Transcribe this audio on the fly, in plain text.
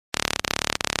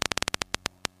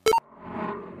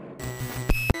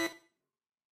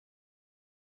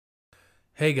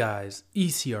Hey guys,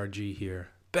 ECRG here,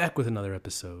 back with another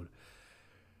episode.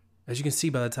 As you can see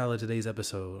by the title of today's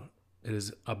episode, it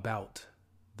is about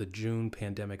the June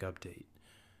pandemic update.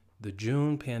 The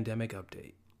June pandemic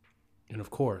update. And of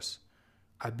course,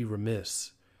 I'd be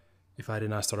remiss if I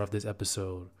did not start off this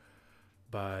episode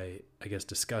by,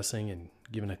 discussing and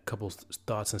giving a couple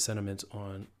thoughts and sentiments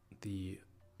on the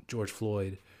George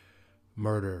Floyd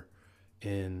murder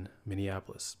in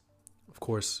Minneapolis. Of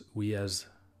course, we as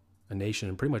a nation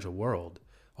and pretty much a world,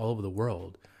 all over the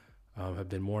world, have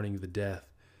been mourning the death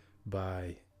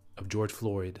of George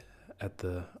Floyd at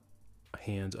the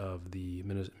hands of the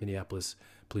Minneapolis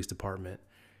Police Department,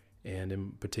 and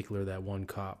in particular that one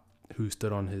cop who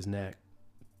stood on his neck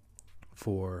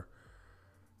for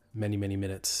many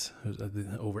minutes,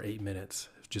 over 8 minutes.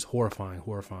 Just horrifying,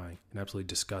 and absolutely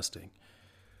disgusting.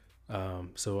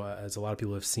 So as a lot of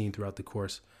people have seen throughout the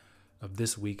course of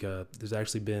this week, there's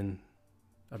actually been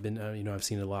I've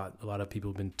seen a lot of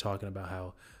people have been talking about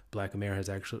how Black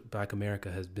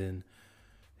America has been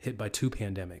hit by two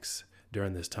pandemics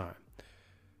during this time.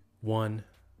 One,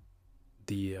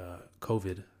 the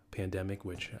COVID pandemic,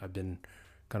 which I've been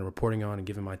kind of reporting on and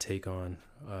giving my take on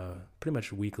pretty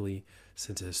much weekly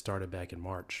since it has started back in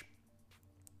March.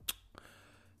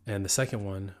 And the second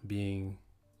one being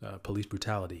police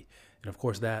brutality. And of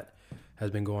course, that has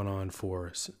been going on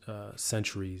for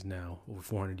centuries now, over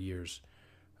 400 years.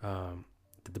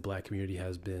 That the Black community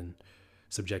has been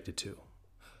subjected to.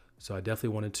 So I definitely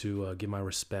wanted to give my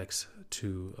respects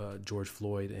to George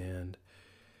Floyd and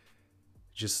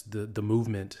just the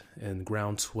movement and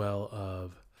groundswell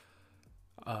of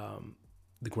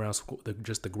the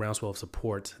groundswell of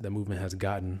support that movement has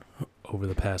gotten over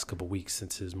the past couple weeks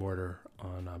since his murder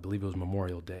on, I believe it was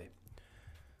Memorial Day.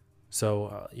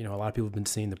 So a lot of people have been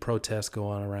seeing the protests go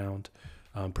on around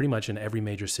pretty much in every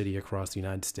major city across the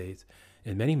United States.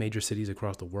 In many major cities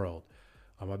across the world.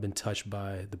 I've been touched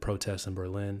by the protests in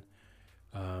Berlin,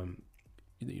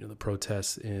 the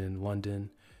protests in London.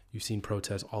 You've seen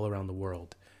protests all around the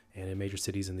world and in major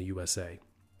cities in the USA.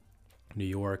 New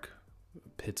York,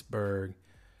 Pittsburgh,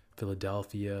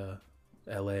 Philadelphia,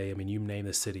 LA. I mean, you name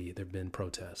the city, there have been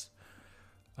protests.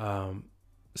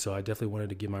 So I definitely wanted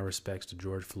to give my respects to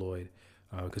George Floyd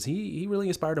because he really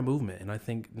inspired a movement. And I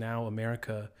think now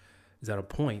America is at a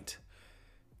point.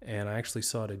 And I actually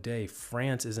saw today,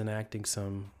 France is enacting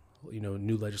some,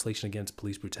 new legislation against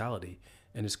police brutality.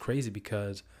 And it's crazy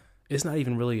because it's not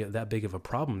even really that big of a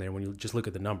problem there when you just look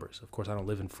at the numbers. Of course, I don't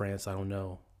live in France. I don't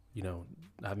know,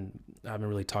 I haven't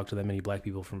really talked to that many Black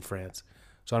people from France.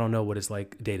 So I don't know what it's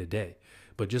like day to day.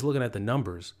 But just looking at the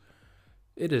numbers,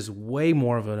 it is way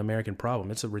more of an American problem.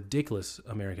 It's a ridiculous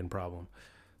American problem.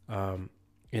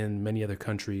 In many other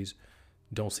countries,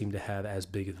 don't seem to have as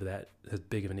big of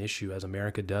an issue as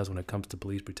America does when it comes to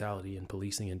police brutality and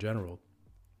policing in general.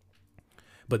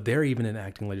 But they're even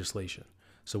enacting legislation.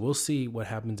 So we'll see what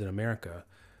happens in America.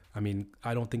 I mean,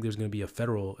 I don't think there's going to be a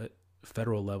federal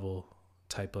level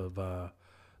type of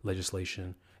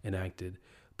legislation enacted,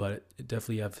 but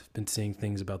definitely I've been seeing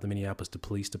things about the Minneapolis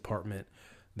Police Department.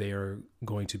 They are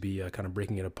going to be kind of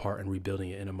breaking it apart and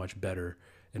rebuilding it in a much better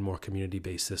and more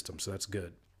community-based system. So that's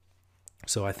good.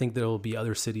 So I think there will be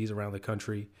other cities around the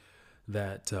country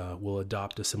that will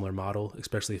adopt a similar model,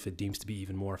 especially if it deems to be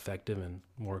even more effective and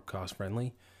more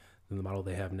cost-friendly than the model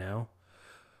they have now.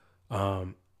 I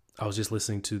was just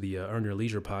listening to the Earn Your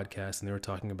Leisure podcast, and they were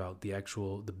talking about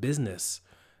the business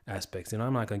aspects. And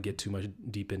I'm not going to get too much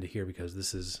deep into here because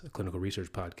this is a clinical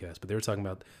research podcast, but they were talking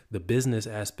about the business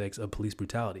aspects of police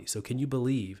brutality. So can you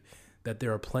believe that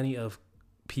there are plenty of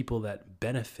people that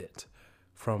benefit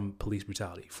from police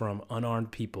brutality, from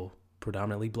unarmed people,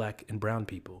 predominantly Black and brown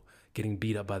people, getting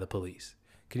beat up by the police?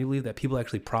 Can you believe that people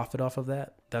actually profit off of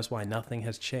that? That's why nothing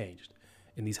has changed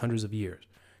in these hundreds of years,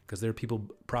 because there are people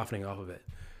profiting off of it.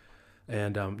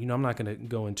 And, I'm not going to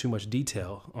go in too much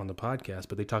detail on the podcast,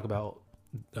 but they talk about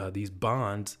these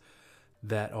bonds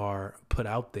that are put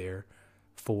out there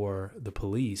for the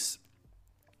police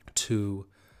to,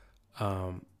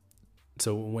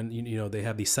 so when, they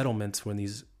have these settlements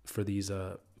for these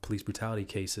police brutality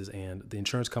cases, and the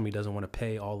insurance company doesn't want to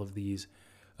pay all of these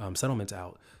settlements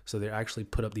out. So they actually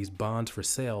put up these bonds for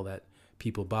sale that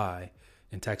people buy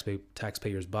and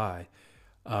taxpayers buy.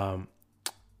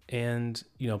 And,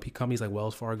 companies like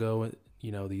Wells Fargo,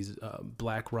 these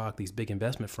BlackRock, these big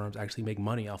investment firms actually make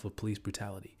money off of police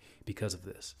brutality because of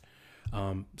this.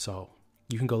 So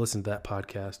you can go listen to that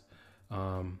podcast.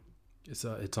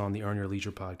 It's on the Earn Your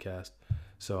Leisure podcast.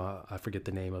 So I forget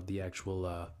the name of the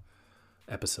actual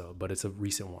episode, but it's a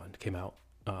recent one. It came out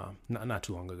not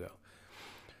too long ago.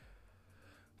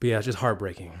 But yeah, it's just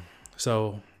heartbreaking.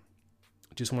 So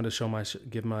just wanted to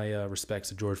give my respects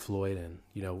to George Floyd. And,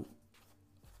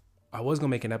 I was going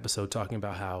to make an episode talking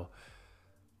about how,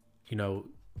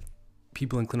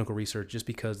 people in clinical research, just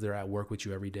because they're at work with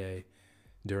you every day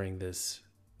during this,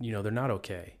 they're not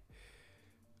okay.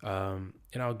 And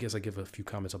I guess I give a few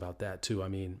comments about that too. I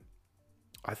mean,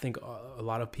 I think a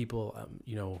lot of people,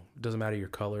 doesn't matter your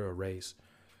color or race,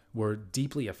 were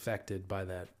deeply affected by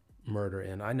that murder.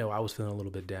 And I know I was feeling a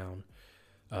little bit down,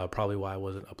 probably why I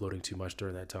wasn't uploading too much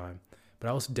during that time. But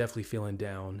I was definitely feeling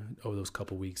down over those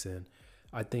couple weeks. And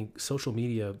I think social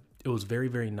media, it was very,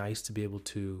 very nice to be able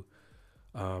to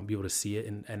see it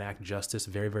and enact justice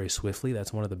very, very swiftly.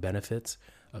 That's one of the benefits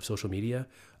of social media.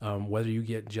 Whether you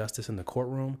get justice in the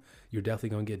courtroom, you're definitely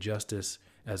going to get justice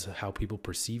as how people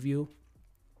perceive you.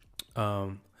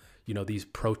 These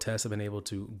protests have been able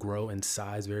to grow in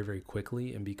size very, very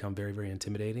quickly and become very, very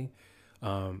intimidating.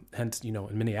 Hence,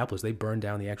 in Minneapolis, they burned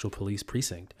down the actual police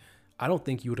precinct. I don't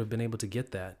think you would have been able to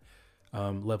get that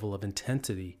level of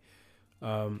intensity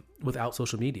without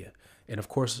social media. And of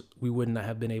course, we wouldn't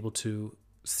have been able to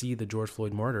see the George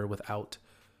Floyd murder without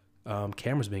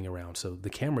cameras being around. So the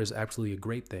camera is absolutely a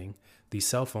great thing. These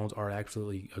cell phones are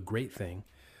actually a great thing.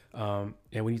 And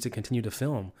we need to continue to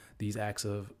film these acts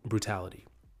of brutality.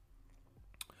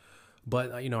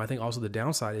 But, I think also the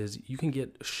downside is you can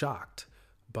get shocked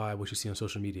by what you see on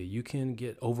social media. You can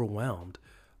get overwhelmed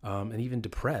and even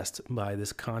depressed by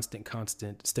this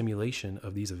constant stimulation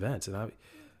of these events. And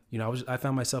I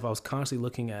found myself, I was constantly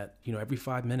looking at, every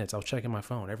 5 minutes, I was checking my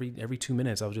phone. Every 2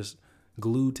 minutes, I was just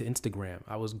glued to Instagram.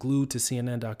 I was glued to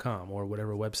CNN.com or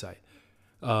whatever website.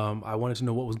 I wanted to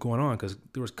know what was going on because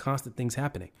there was constant things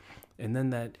happening. And then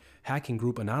that hacking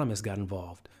group Anonymous got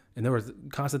involved, and there was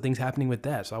constant things happening with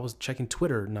that. So I was checking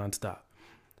Twitter nonstop.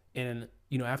 And,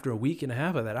 after a week and a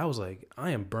half of that, I was like,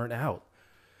 I am burnt out.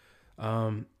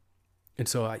 And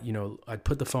so I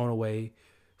put the phone away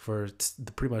for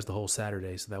pretty much the whole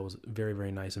Saturday. So that was very,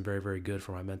 very nice and very, very good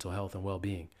for my mental health and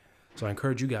well-being. So I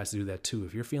encourage you guys to do that too.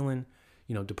 If you're feeling,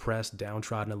 depressed,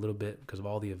 downtrodden a little bit because of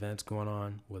all the events going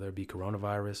on, whether it be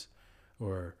coronavirus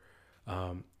or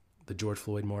the George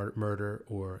Floyd murder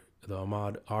or the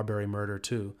Ahmaud Arbery murder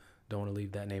too. Don't want to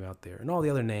leave that name out there. And all the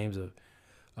other names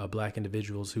of black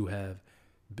individuals who have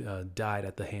died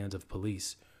at the hands of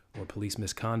police or police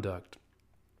misconduct.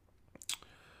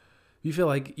 If you feel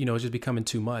like, it's just becoming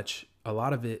too much, a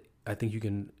lot of it, I think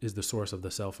is the source of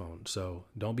the cell phone. So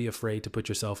don't be afraid to put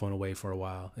your cell phone away for a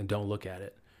while and don't look at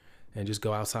it. And just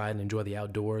go outside and enjoy the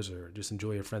outdoors or just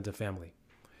enjoy your friends and family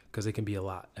because it can be a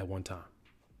lot at one time.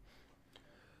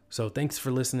 So thanks for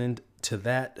listening to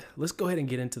that. Let's go ahead and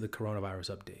get into the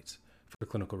coronavirus updates for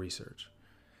clinical research.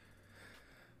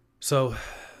 So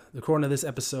the recording of this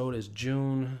episode is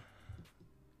June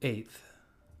 8th.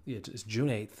 Yeah, it's June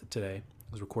 8th today.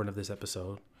 I was recording of this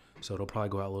episode, so it'll probably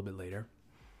go out a little bit later.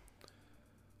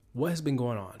 What has been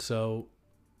going on? So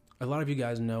a lot of you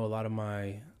guys know a lot of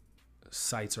my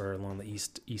sites are along the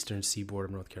eastern seaboard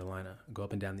of North Carolina. I go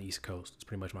up and down the East Coast. It's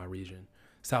pretty much my region.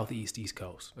 Southeast, East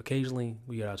Coast. Occasionally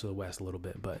we get out to the west a little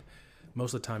bit, but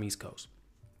most of the time East Coast.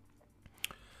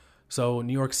 So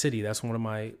New York City, that's one of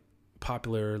my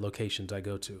popular locations I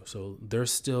go to. So they're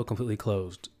still completely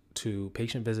closed to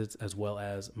patient visits as well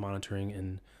as monitoring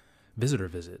and visitor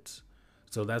visits.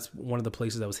 So that's one of the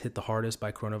places that was hit the hardest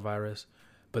by coronavirus,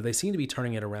 but they seem to be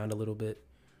turning it around a little bit.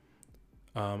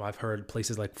 I've heard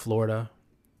places like Florida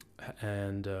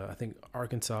and I think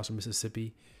Arkansas or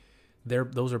Mississippi,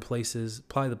 those are places,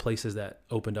 probably the places that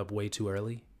opened up way too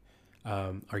early,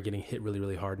 are getting hit really,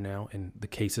 really hard now, and the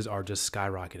cases are just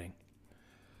skyrocketing.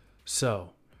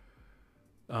 So,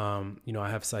 I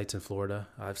have sites in Florida,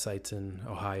 I have sites in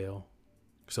Ohio.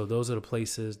 So those are the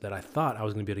places that I thought I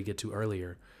was going to be able to get to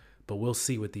earlier, but we'll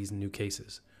see with these new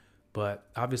cases. But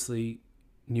obviously,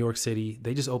 New York City,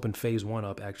 they just opened phase 1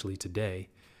 up actually today.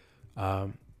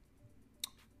 And,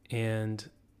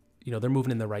 they're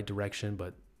moving in the right direction,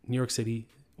 but New York City,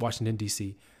 Washington,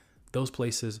 D.C., those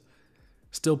places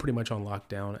still pretty much on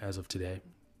lockdown as of today.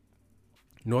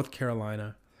 North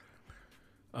Carolina,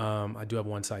 I do have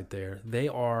one site there. They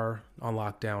are on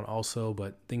lockdown also,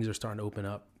 but things are starting to open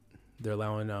up. They're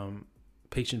allowing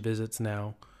patient visits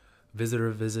now. Visitor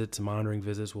visits, monitoring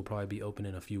visits will probably be open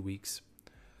in a few weeks.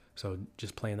 So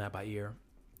just playing that by ear.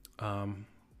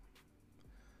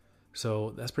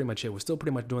 So that's pretty much it. We're still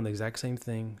pretty much doing the exact same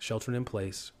thing, sheltering in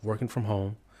place, working from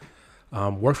home.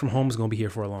 Work from home is going to be here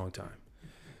for a long time.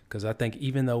 Because I think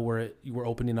even though we're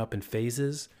opening up in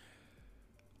phases,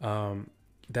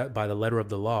 that by the letter of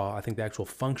the law, I think the actual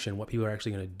function, what people are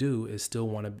actually going to do is still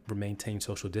want to maintain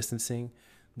social distancing.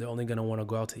 They're only going to want to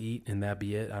go out to eat and that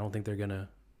be it. I don't think they're going to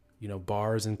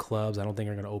Bars and clubs, I don't think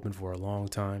are going to open for a long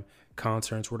time.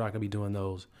 Concerts, we're not going to be doing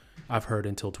those, I've heard,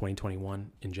 until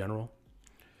 2021 in general.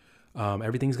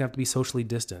 Everything's going to have to be socially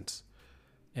distanced.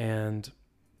 And,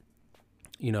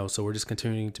 so we're just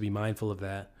continuing to be mindful of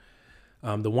that.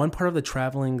 The one part of the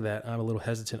traveling that I'm a little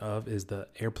hesitant of is the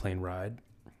airplane ride,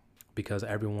 because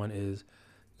everyone is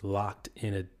locked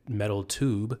in a metal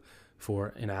tube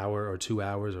for an hour or 2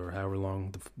 hours or however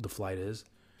long the flight is.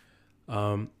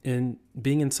 And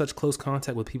being in such close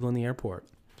contact with people in the airport.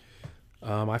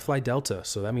 I fly Delta,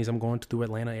 so that means I'm going through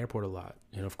Atlanta airport a lot.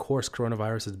 And of course,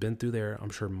 coronavirus has been through there, I'm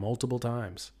sure, multiple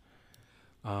times.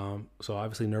 So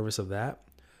obviously nervous of that.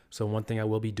 So one thing I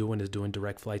will be doing is doing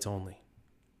direct flights only,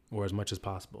 or as much as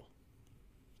possible.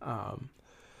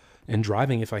 And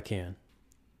driving if I can.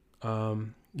 I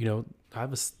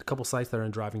have a couple sites that are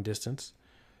in driving distance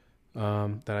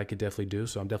that I could definitely do.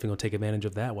 So I'm definitely going to take advantage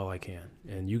of that while I can.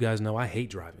 And you guys know I hate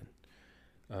driving.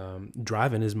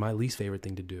 Driving is my least favorite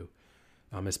thing to do,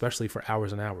 especially for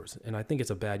hours and hours. And I think it's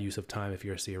a bad use of time if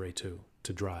you're a CRA too,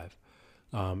 to drive,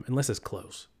 unless it's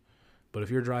close. But if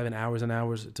you're driving hours and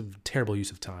hours, it's a terrible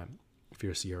use of time if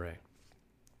you're a CRA.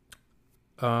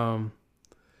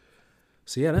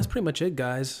 So yeah, that's pretty much it,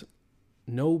 guys.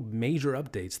 No major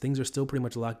updates. Things are still pretty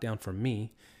much locked down for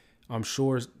me. I'm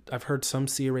sure I've heard some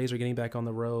CRAs are getting back on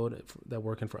the road that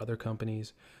working for other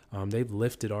companies. They've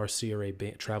lifted our CRA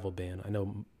travel ban. I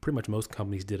know pretty much most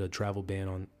companies did a travel ban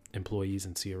on employees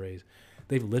and CRAs.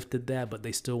 They've lifted that, but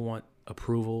they still want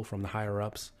approval from the higher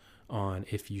ups on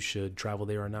if you should travel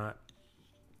there or not.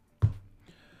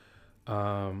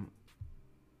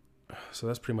 So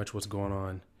that's pretty much what's going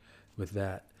on with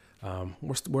that.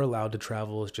 We're allowed to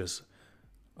travel. It's just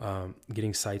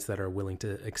getting sites that are willing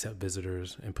to accept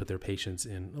visitors and put their patients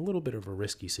in a little bit of a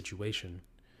risky situation.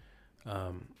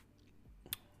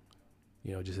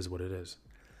 Just is what it is.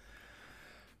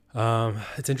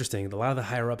 It's interesting. A lot of the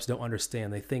higher ups don't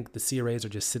understand. They think the CRAs are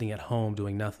just sitting at home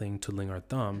doing nothing, twiddling our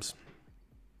thumbs.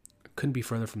 Couldn't be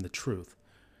further from the truth.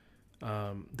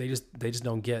 They just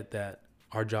don't get that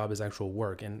our job is actual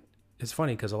work. And it's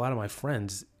funny because a lot of my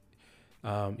friends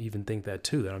even think that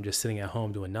too, that I'm just sitting at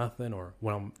home doing nothing, or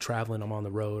when I'm traveling, I'm on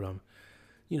the road, I'm,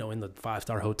 in the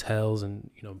 5-star hotels and,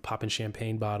 popping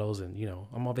champagne bottles and,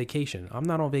 I'm on vacation. I'm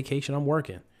not on vacation. I'm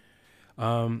working.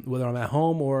 Whether I'm at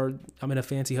home or I'm in a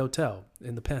fancy hotel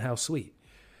in the penthouse suite,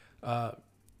 we're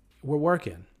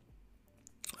working.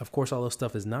 Of course, all this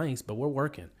stuff is nice, but we're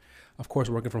working. Of course,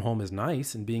 working from home is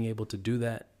nice, and being able to do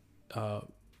that,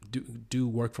 do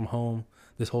work from home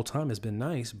this whole time has been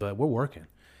nice, but we're working.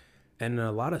 And in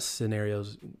a lot of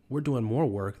scenarios, we're doing more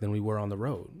work than we were on the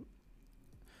road.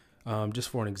 Just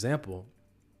for an example,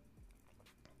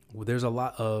 there's a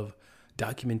lot of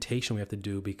documentation we have to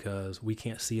do because we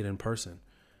can't see it in person.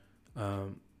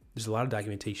 There's a lot of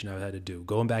documentation I've had to do,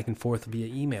 going back and forth via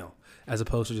email as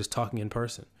opposed to just talking in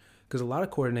person. Because a lot of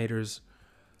coordinators,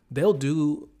 they'll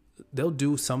do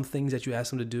some things that you ask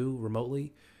them to do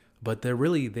remotely, but they're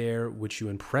really there with you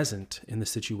and present in the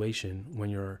situation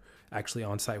when you're actually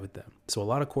on site with them. So a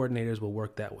lot of coordinators will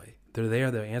work that way. They're there,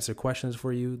 they'll answer questions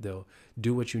for you, they'll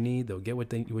do what you need, they'll get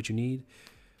what you need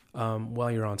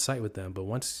while you're on site with them. But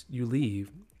once you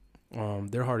leave,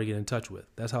 they're hard to get in touch with.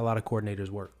 That's how a lot of coordinators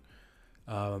work.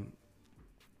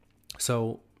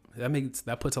 So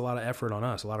that puts a lot of effort on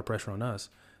us, a lot of pressure on us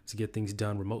to get things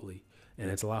done remotely. And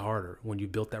it's a lot harder when you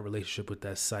built that relationship with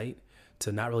that site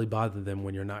to not really bother them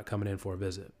when you're not coming in for a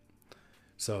visit.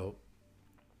 So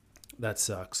that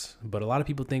sucks. But a lot of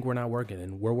people think we're not working,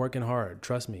 and we're working hard.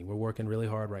 Trust me, we're working really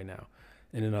hard right now.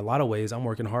 And in a lot of ways, I'm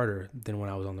working harder than when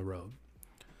I was on the road.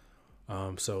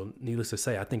 So needless to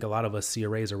say, I think a lot of us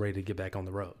CRAs are ready to get back on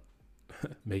the road,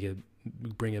 bring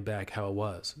it back how it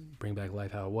was, bring back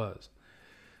life how it was.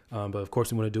 But of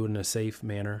course, we want to do it in a safe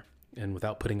manner and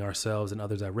without putting ourselves and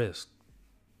others at risk.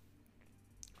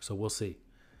 So we'll see.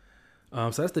 So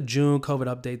that's the June COVID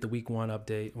update, the week 1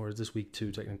 update, or is this week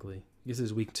 2 technically? I guess this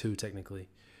is week 2 technically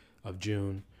of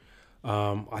June.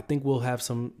 I think we'll have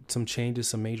some changes,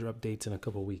 some major updates in a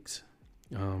couple of weeks.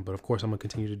 But of course, I'm going to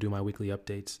continue to do my weekly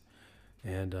updates,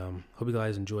 and hope you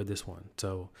guys enjoyed this one.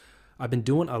 So I've been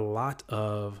doing a lot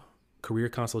of career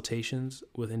consultations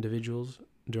with individuals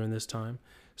during this time.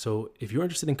 So if you're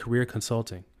interested in career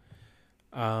consulting,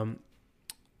 and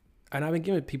I've been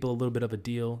giving people a little bit of a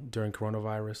deal during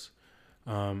coronavirus.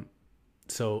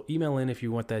 So email in if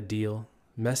you want that deal.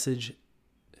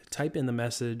 Type in the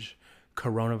message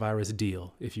coronavirus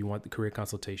deal if you want the career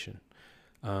consultation.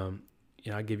 I'll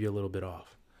give you a little bit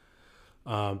off.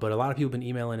 But a lot of people have been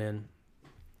emailing in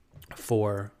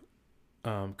for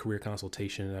career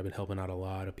consultation, and I've been helping out a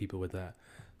lot of people with that.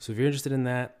 So if you're interested in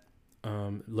that,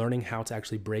 learning how to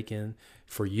actually break in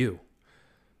for you.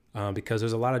 Because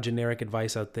there's a lot of generic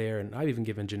advice out there, and I've even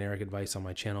given generic advice on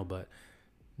my channel, but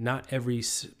not every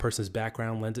person's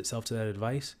background lends itself to that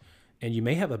advice. And you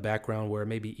may have a background where it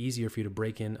may be easier for you to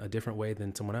break in a different way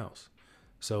than someone else.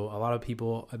 So a lot of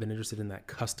people have been interested in that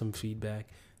custom feedback,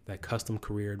 that custom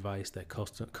career advice, that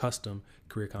custom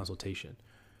career consultation.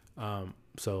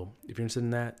 So if you're interested in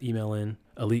that, email in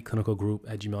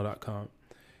eliteclinicalgroup@gmail.com.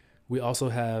 We also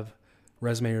have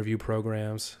resume review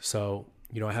programs. So,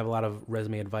 I have a lot of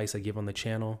resume advice I give on the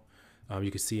channel. You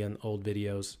can see in old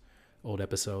videos, old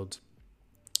episodes,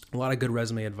 a lot of good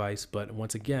resume advice. But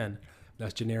once again,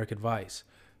 that's generic advice.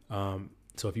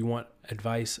 So if you want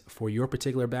advice for your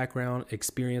particular background,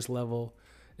 experience level,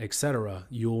 etc.,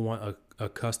 you'll want a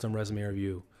custom resume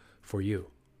review for you.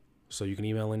 So you can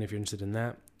email in if you're interested in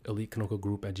that,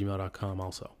 eliteclinicalgroup@gmail.com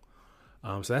also.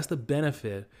 So that's the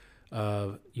benefit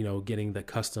of, getting the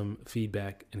custom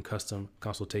feedback and custom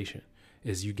consultation,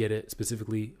 is you get it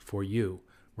specifically for you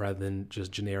rather than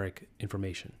just generic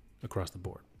information across the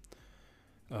board.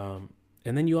 And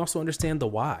then you also understand the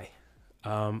why.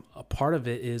 A part of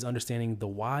it is understanding the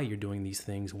why you're doing these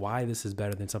things, why this is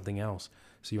better than something else.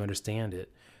 So you understand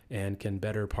it and can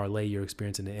better parlay your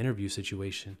experience in an interview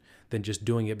situation than just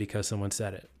doing it because someone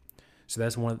said it. So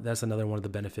that's another one of the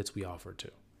benefits we offer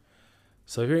too.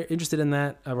 So if you're interested in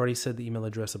that, I've already said the email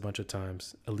address a bunch of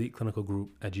times,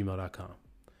 eliteclinicalgroup@gmail.com.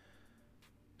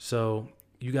 So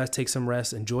you guys take some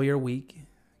rest, enjoy your week,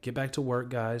 get back to work,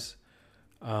 guys.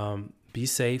 Be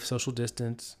safe, social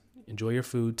distance, enjoy your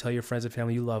food, tell your friends and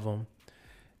family you love them,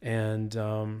 and,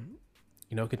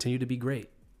 continue to be great.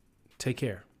 Take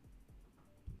care.